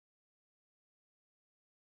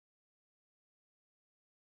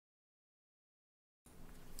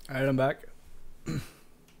All right, I'm back.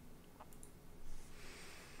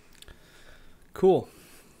 Cool.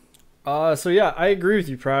 So yeah, I agree with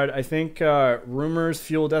you, Pride. I think rumors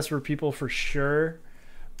fuel desperate people for sure.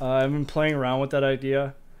 I've been playing around with that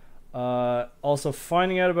idea. Also,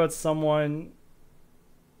 finding out about someone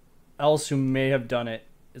else who may have done it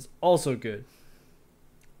is also good.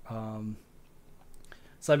 Um,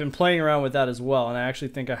 so I've been playing around with that as well, and I actually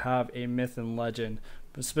think I have a myth and legend,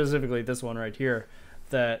 but specifically this one right here,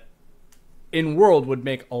 that in world would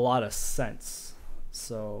make a lot of sense.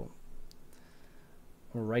 So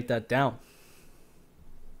I'll write that down.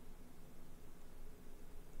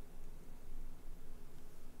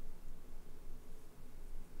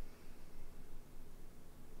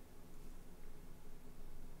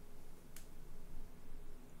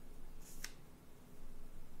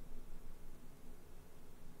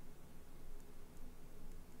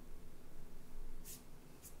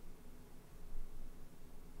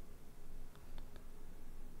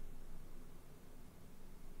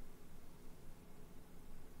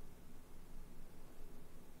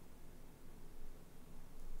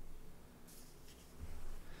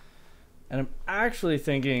 And I'm actually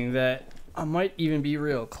thinking that I might even be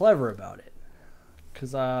real clever about it.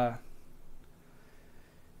 Because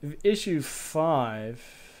if issue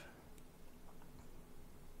 5.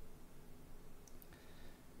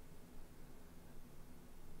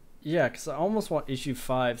 Yeah, because I almost want issue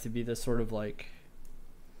 5 to be this sort of like.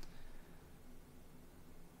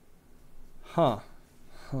 Huh.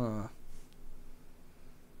 Huh.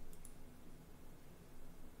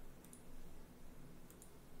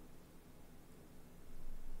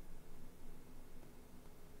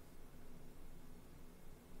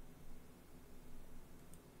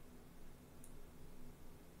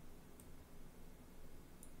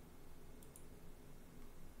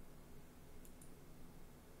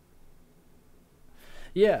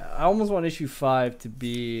 Yeah, I almost want issue 5 to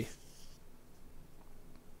be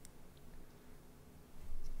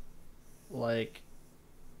like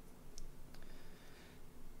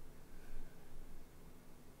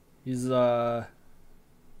he's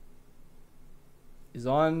he's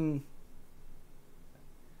on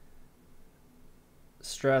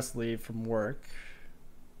stress leave from work.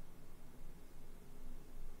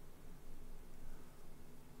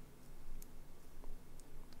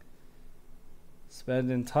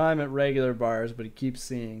 Spending time at regular bars, but he keeps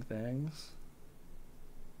seeing things.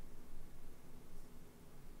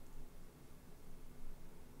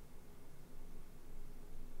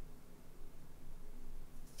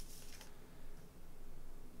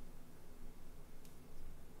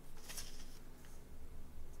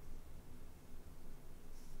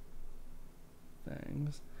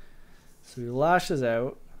 So he lashes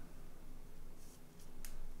out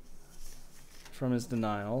from his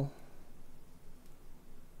denial.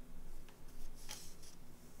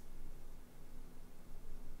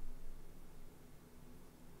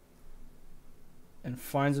 And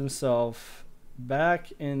finds himself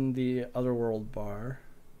back in the Otherworld bar.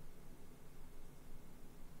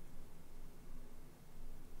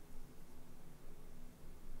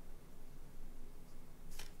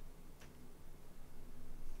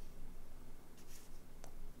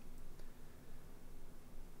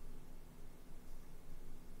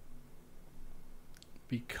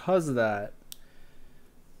 Because of that,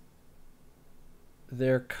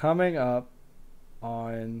 they're coming up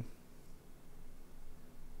on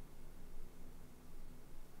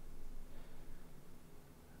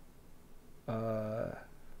a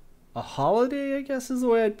holiday, I guess is the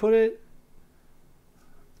way I'd put it.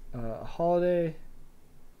 A holiday,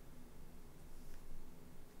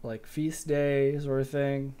 like feast day sort of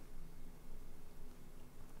thing,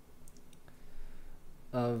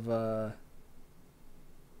 of the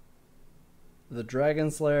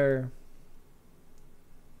Dragon Slayer.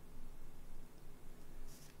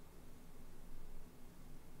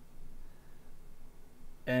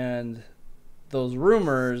 And those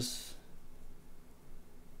rumors,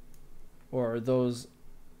 or those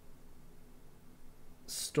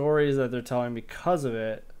stories that they're telling because of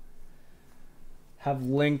it, have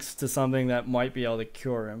links to something that might be able to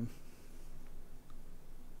cure him.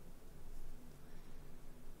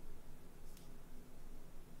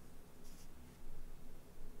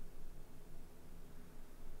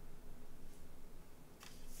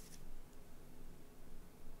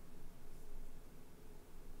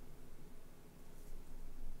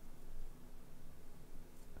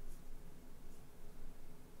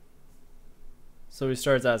 So he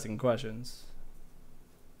starts asking questions.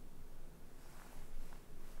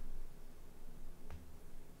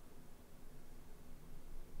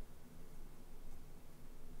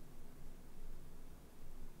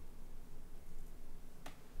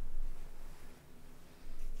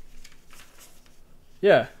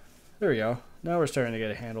 Yeah, there we go. Now we're starting to get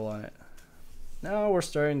a handle on it. Now we're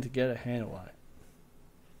starting to get a handle on it.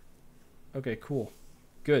 Okay, cool.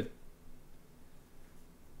 Good.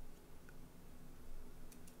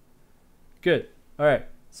 Good. All right.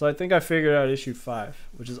 So I think I figured out issue 5,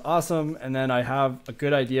 which is awesome. And then I have a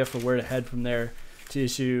good idea for where to head from there to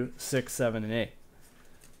issue 6, 7, and 8.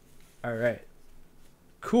 All right.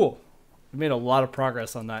 Cool. We made a lot of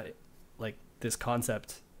progress on that, like this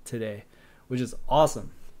concept today, which is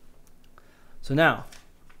awesome. So now,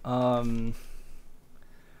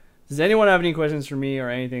 does anyone have any questions for me or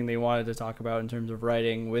anything they wanted to talk about in terms of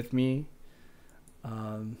writing with me?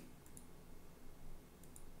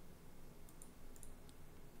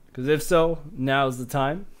 Because if so, now's the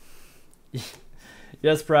time.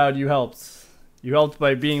 Yes, Proud, you helped. You helped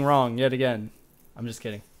by being wrong yet again. I'm just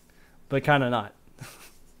kidding. But kind of not.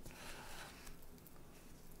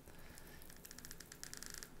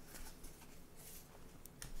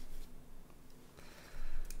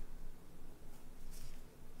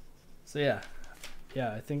 So yeah,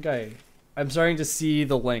 I think I'm starting to see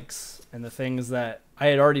the links and the things that I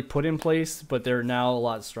had already put in place, but they're now a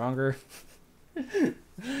lot stronger.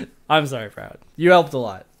 I'm sorry, Proud. You helped a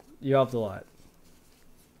lot. You helped a lot.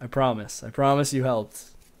 I promise. I promise you helped.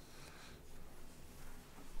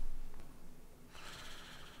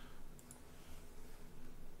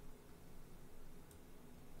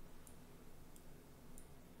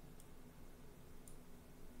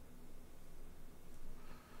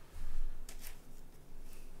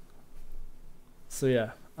 So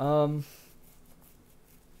yeah. Other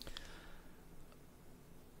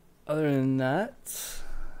than that,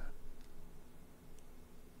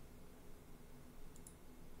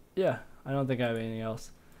 yeah, I don't think I have anything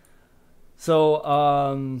else. So,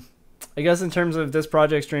 I guess in terms of this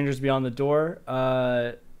project, Strangers Beyond the Door,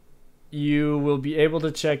 you will be able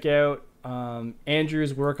to check out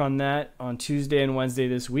Andrew's work on that on Tuesday and Wednesday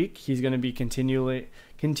this week. He's going to be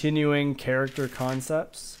continuing character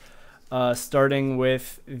concepts, starting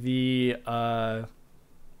with the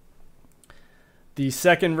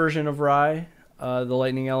second version of Rai, the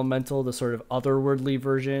Lightning Elemental, the sort of otherworldly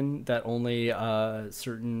version that only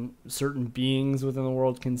certain beings within the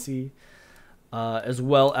world can see, as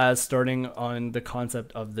well as starting on the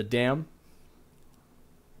concept of the Dam.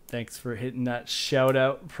 Thanks for hitting that shout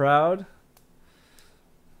out, Proud.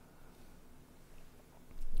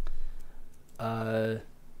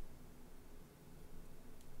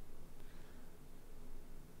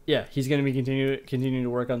 Yeah, he's going to be continuing to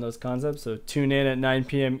work on those concepts. So tune in at 9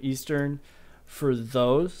 p.m. Eastern for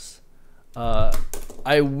those.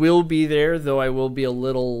 I will be there, though I will be a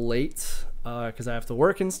little late because I have to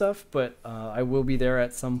work and stuff. But I will be there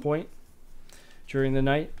at some point during the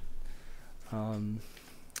night.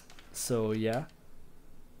 So yeah,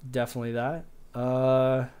 definitely that.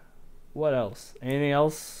 What else? Anything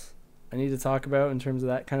else I need to talk about in terms of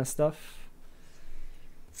that kind of stuff?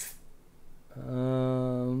 I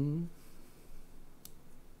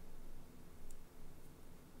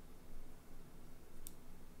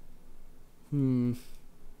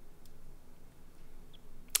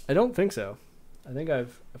don't think so. I think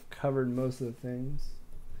I've covered most of the things.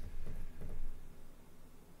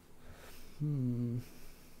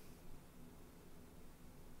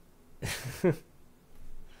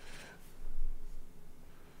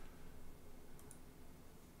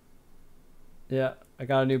 Yeah, I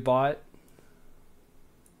got a new bot.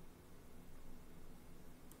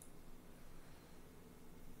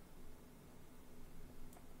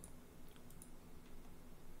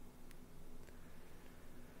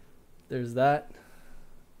 There's that.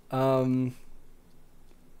 So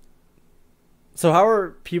how are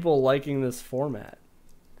people liking this format?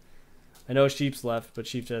 I know Sheep's left, but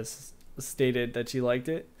Sheep just stated that she liked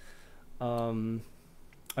it. Are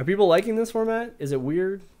people liking this format? Is it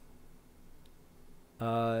weird?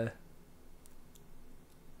 I'm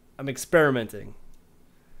experimenting.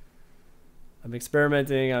 I'm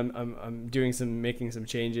making some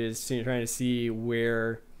changes, trying to see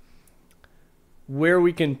where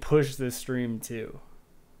we can push this stream to.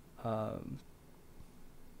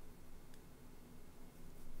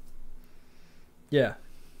 Yeah.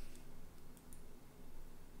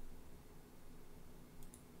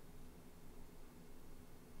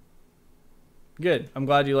 Good. I'm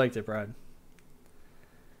glad you liked it, Brad.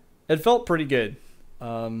 It felt pretty good.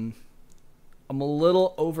 I'm a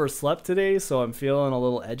little overslept today, so I'm feeling a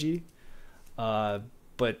little edgy.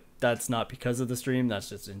 But that's not because of the stream. That's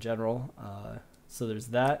just in general. So there's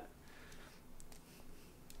that.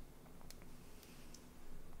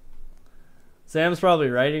 Sam's probably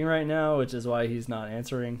writing right now, which is why he's not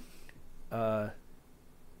answering.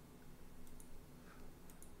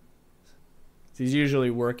 He's usually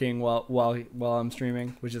working while I'm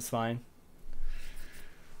streaming, which is fine.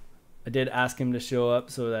 I did ask him to show up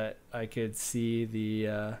so that I could see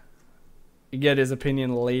the get his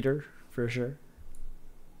opinion later for sure.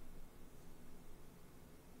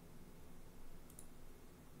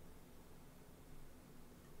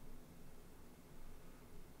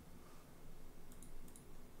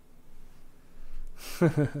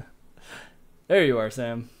 There you are,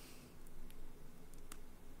 Sam.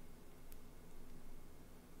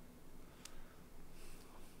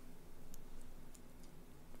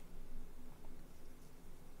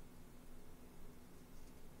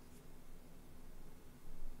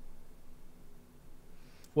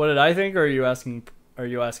 What did I think, or are you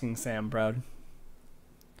asking Sam Proud?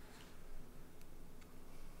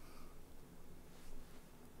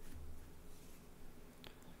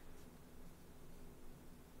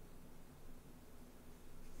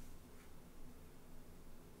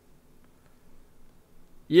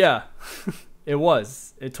 Yeah. It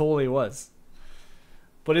was. It totally was.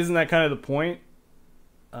 But isn't that kind of the point?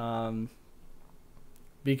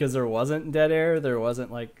 Because there wasn't dead air, there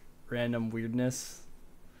wasn't like random weirdness.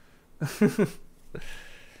 Because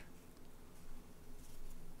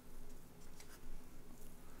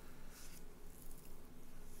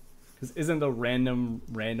isn't the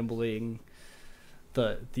randomling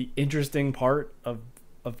the interesting part of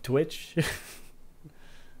Twitch?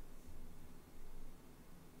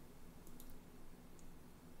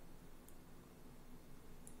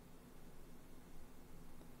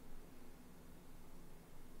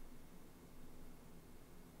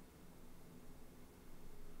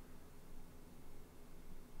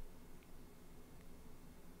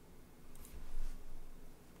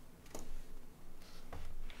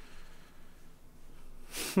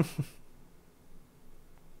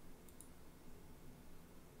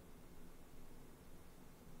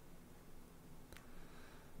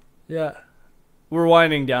 Yeah, we're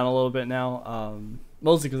winding down a little bit now.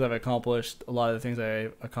 Mostly because I've accomplished a lot of the things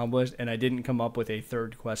I accomplished, and I didn't come up with a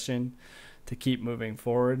third question to keep moving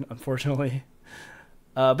forward, unfortunately.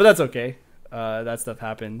 But that's okay. That stuff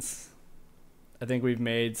happens. I think we've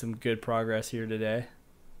made some good progress here today,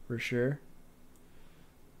 for sure.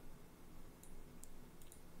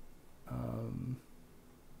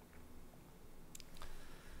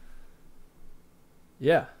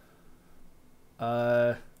 Yeah.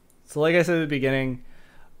 So like I said at the beginning,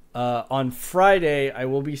 on Friday I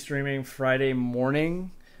will be streaming Friday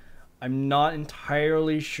morning. I'm not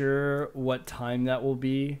entirely sure what time that will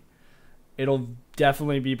be. It'll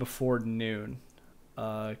definitely be before noon,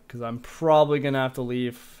 because I'm probably gonna have to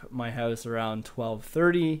leave my house around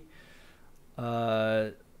 12:30.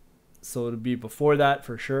 So it'll be before that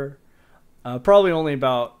for sure. Probably only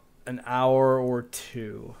about an hour or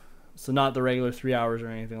two. So not the regular 3 hours or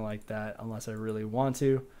anything like that, unless I really want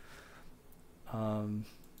to.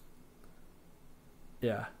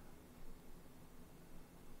 Yeah.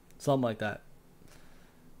 Something like that.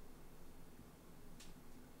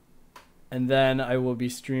 And then I will be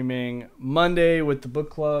streaming Monday with the book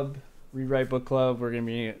club, Rewrite Book Club. We're going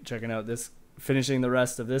to be checking out finishing the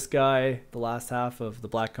rest of this guy, the last half of The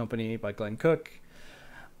Black Company by Glenn Cook.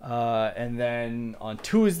 And then on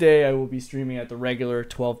Tuesday, I will be streaming at the regular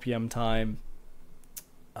 12 p.m. time.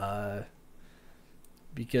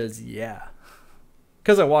 Because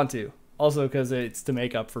I want to. Also because it's to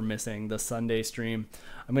make up for missing the Sunday stream.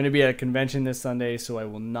 I'm going to be at a convention this Sunday, so I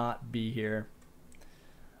will not be here.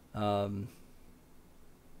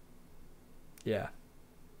 Yeah.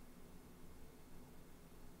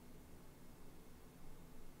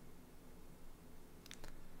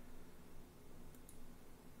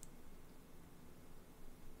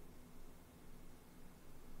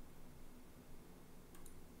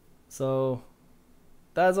 So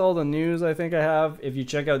that's all the news I think I have. If you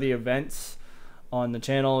check out the events on the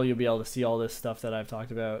channel, you'll be able to see all this stuff that I've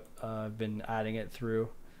talked about. I've been adding it through.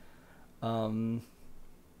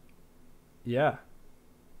 Yeah.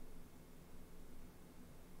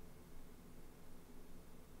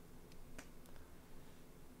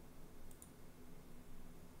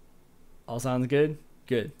 All sounds good?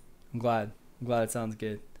 Good. I'm glad. I'm glad it sounds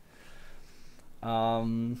good.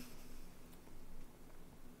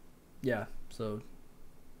 Yeah, so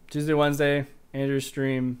Tuesday, Wednesday, Andrew's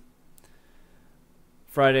stream.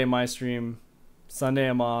 Friday, my stream. Sunday,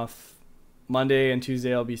 I'm off. Monday and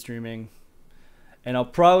Tuesday, I'll be streaming. And I'll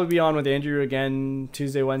probably be on with Andrew again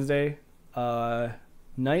Tuesday, Wednesday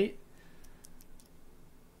night.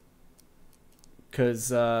 Because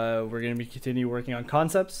we're going to be continue working on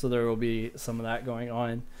concepts, so there will be some of that going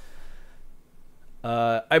on.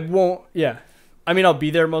 I won't, yeah. I mean, I'll be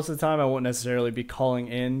there most of the time. I won't necessarily be calling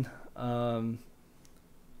in.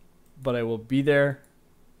 but I will be there.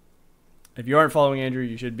 If you aren't following Andrew,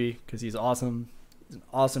 you should be, because he's awesome. He's an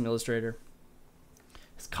awesome illustrator.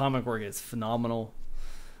 His comic work is phenomenal.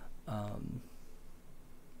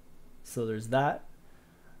 So there's that.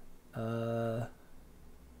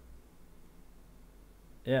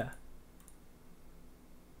 Yeah.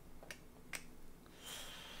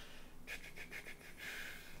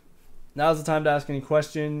 Now's the time to ask any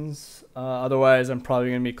questions. Otherwise, I'm probably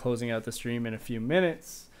going to be closing out the stream in a few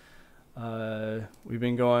minutes. We've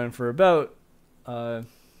been going for about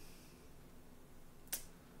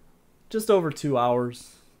just over 2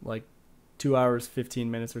 hours, like 2 hours,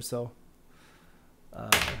 15 minutes or so.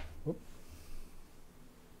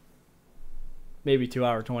 Maybe 2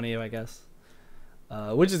 hour 20, I guess,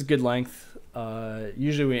 which is good length.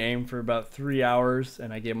 Usually we aim for about 3 hours,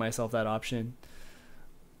 and I give myself that option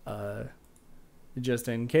just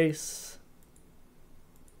in case.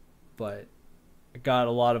 But I got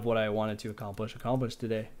a lot of what I wanted to accomplish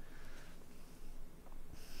today.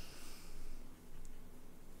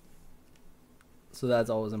 So that's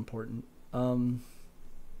always important.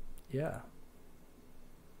 Yeah.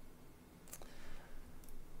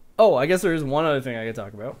 Oh, I guess there is one other thing I could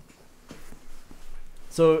talk about.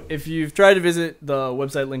 So if you've tried to visit the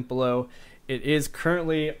website link below, it is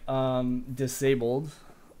currently disabled.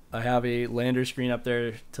 I have a lander screen up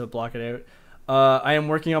there to block it out. I am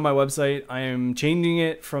working on my website. I am changing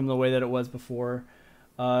it from the way that it was before.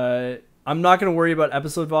 I'm not going to worry about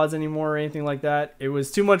episode VODs anymore or anything like that. It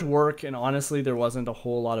was too much work, and honestly, there wasn't a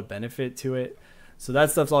whole lot of benefit to it. So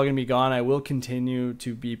that stuff's all going to be gone. I will continue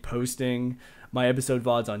to be posting my episode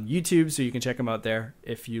VODs on YouTube, so you can check them out there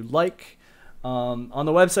if you like. On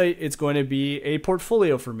the website, it's going to be a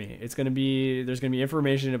portfolio for me. There's going to be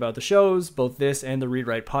information about the shows, both this and the Read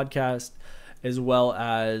Write podcast, as well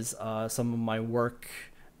as some of my work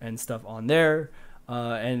and stuff on there,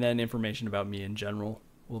 and then information about me in general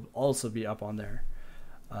will also be up on there.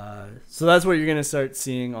 So that's what you're going to start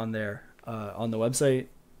seeing on there on the website.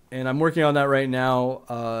 And I'm working on that right now.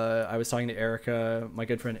 I was talking to Erica, my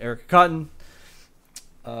good friend Erica Cotton,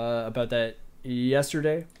 about that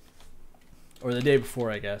yesterday, or the day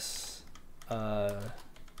before, I guess.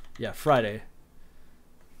 Yeah, Friday.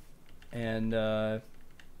 And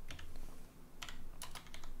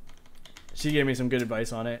she gave me some good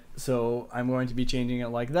advice on it, so I'm going to be changing it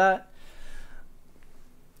like that.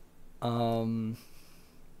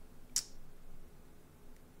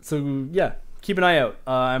 So yeah, keep an eye out.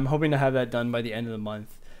 I'm hoping to have that done by the end of the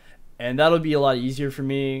month, and that'll be a lot easier for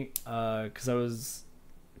me because I was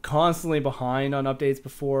constantly behind on updates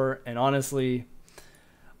before, and honestly,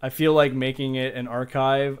 I feel like making it an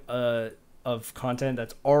archive of content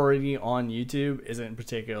that's already on YouTube isn't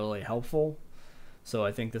particularly helpful. So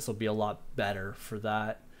I think this will be a lot better for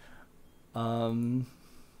that.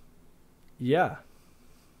 Yeah.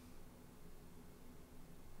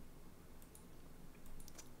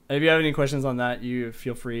 If you have any questions on that, you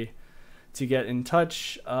feel free to get in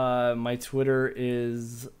touch. My Twitter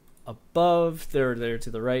is above. There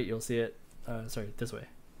to the right. You'll see it. Sorry, this way.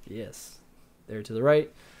 Yes. There to the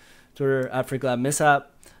right. Twitter at FreakLabMishap.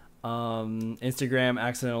 Instagram,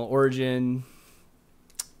 Accidental Origin.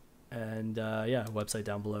 And yeah, website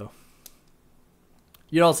down below.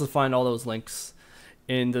 You'd also find all those links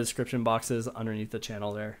in the description boxes underneath the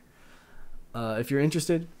channel there. If you're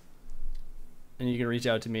interested, and you can reach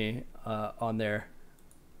out to me on there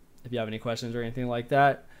if you have any questions or anything like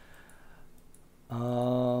that.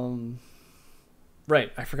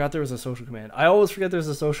 Right, I forgot there was a social command. I always forget there's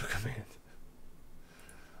a social command.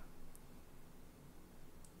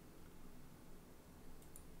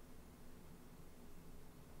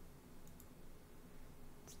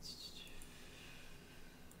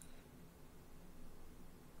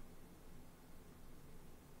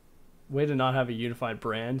 Way to not have a unified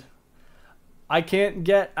brand. I can't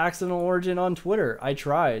get Accidental Origin on Twitter. I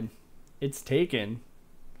tried. It's taken.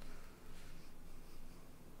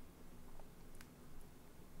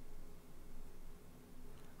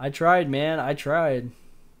 I tried, man. I tried.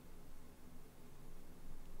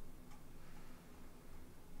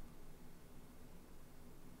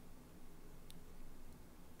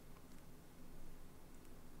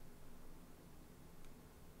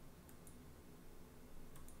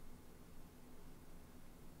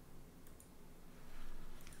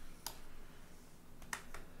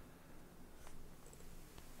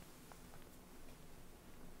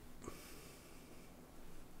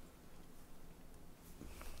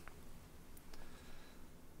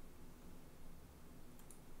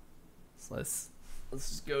 Let's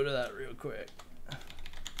just go to that real quick.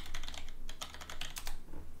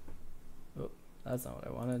 Oh, that's not what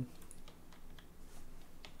I wanted.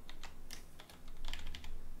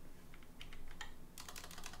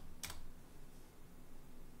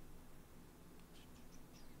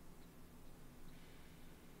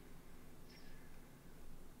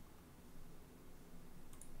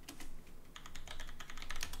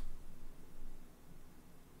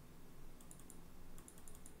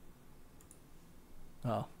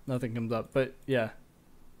 Oh, nothing comes up. But yeah.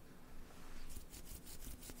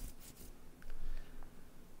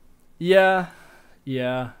 Yeah.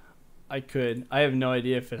 Yeah. I could. I have no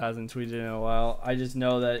idea if it hasn't tweeted in a while. I just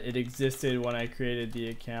know that it existed when I created the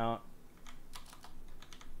account.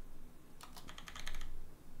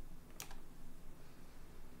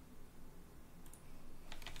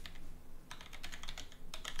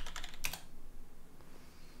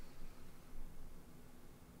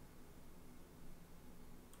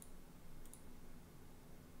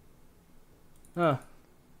 Huh.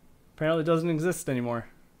 Apparently it doesn't exist anymore.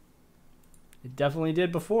 It definitely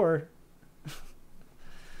did before.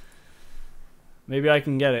 Maybe I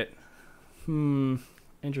can get it.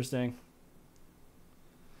 Interesting.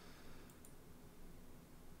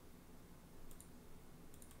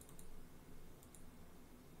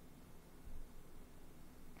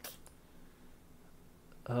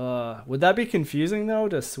 Would that be confusing though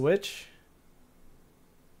to switch?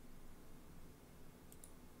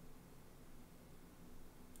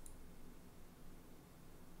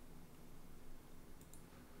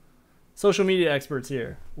 Social media experts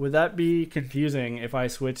here. Would that be confusing if I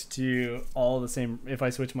switched to all the same, if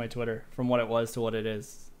I switch my Twitter from what it was to what it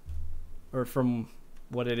is? Or from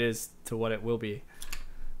what it is to what it will be?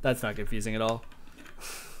 That's not confusing at all.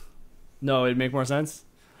 No, it'd make more sense?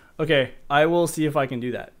 Okay, I will see if I can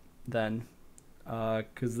do that then.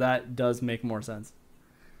 Because that does make more sense.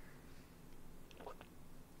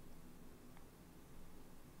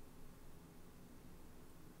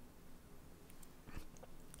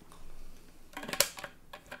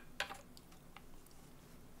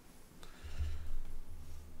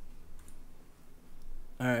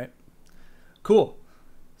 All right. Cool.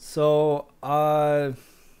 So,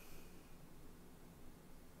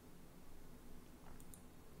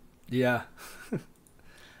 yeah.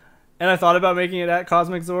 And I thought about making it at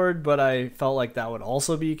Cosmic Zord, but I felt like that would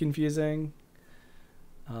also be confusing.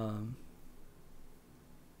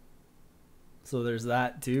 So there's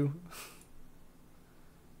that too.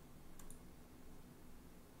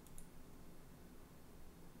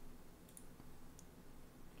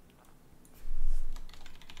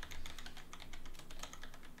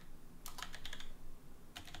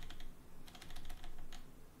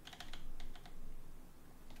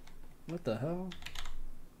 What the hell?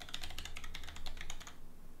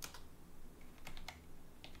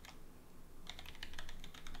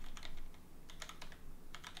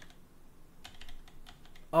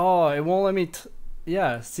 Oh, it won't let me.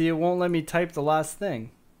 Yeah, see, it won't let me type the last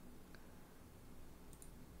thing.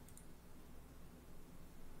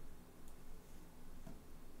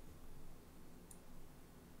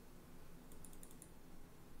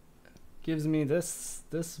 Gives me this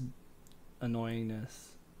annoyingness.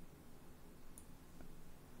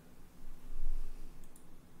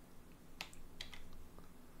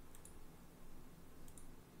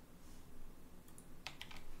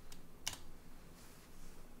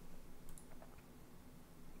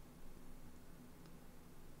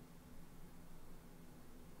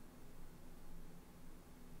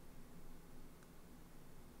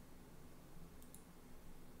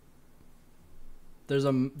 There's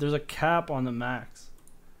a cap on the max.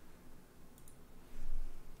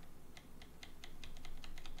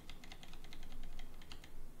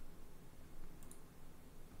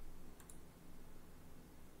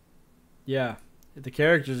 Yeah, the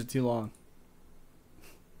characters are too long.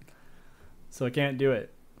 So I can't do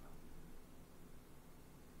it.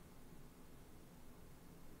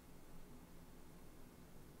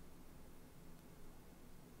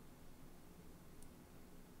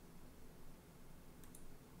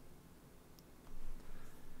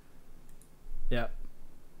 Yeah.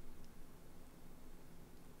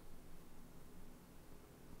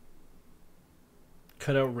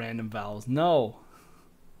 Cut out random vowels. No.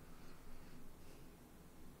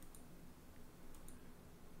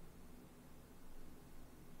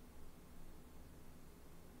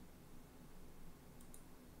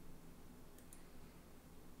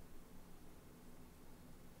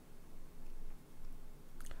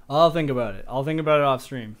 I'll think about it. I'll think about it off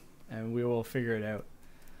stream, and we will figure it out.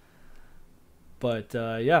 But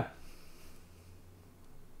yeah.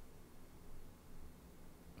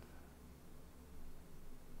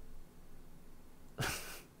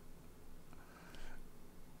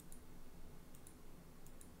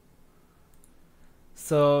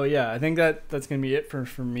 So yeah, I think that's gonna be it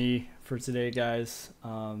for me for today, guys.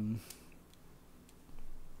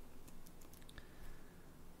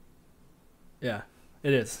 Yeah,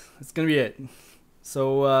 it is. It's gonna be it.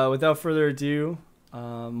 So without further ado,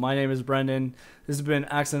 My name is Brendan. This has been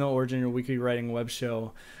Accidental Origin, your weekly writing web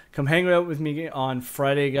show. Come hang out with me on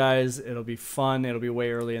Friday, guys. It'll be fun. It'll be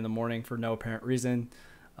way early in the morning for no apparent reason,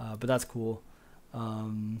 but that's cool.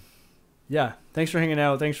 Yeah, thanks for hanging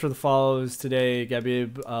out. Thanks for the follows today,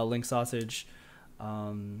 Gabib, Link Sausage.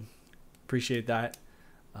 Appreciate that.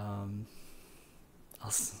 I'll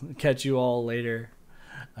catch you all later,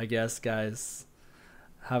 I guess, guys.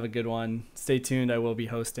 Have a good one. Stay tuned. I will be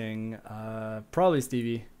hosting probably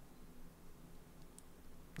Stevie.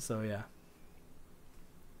 So, yeah.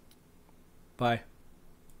 Bye.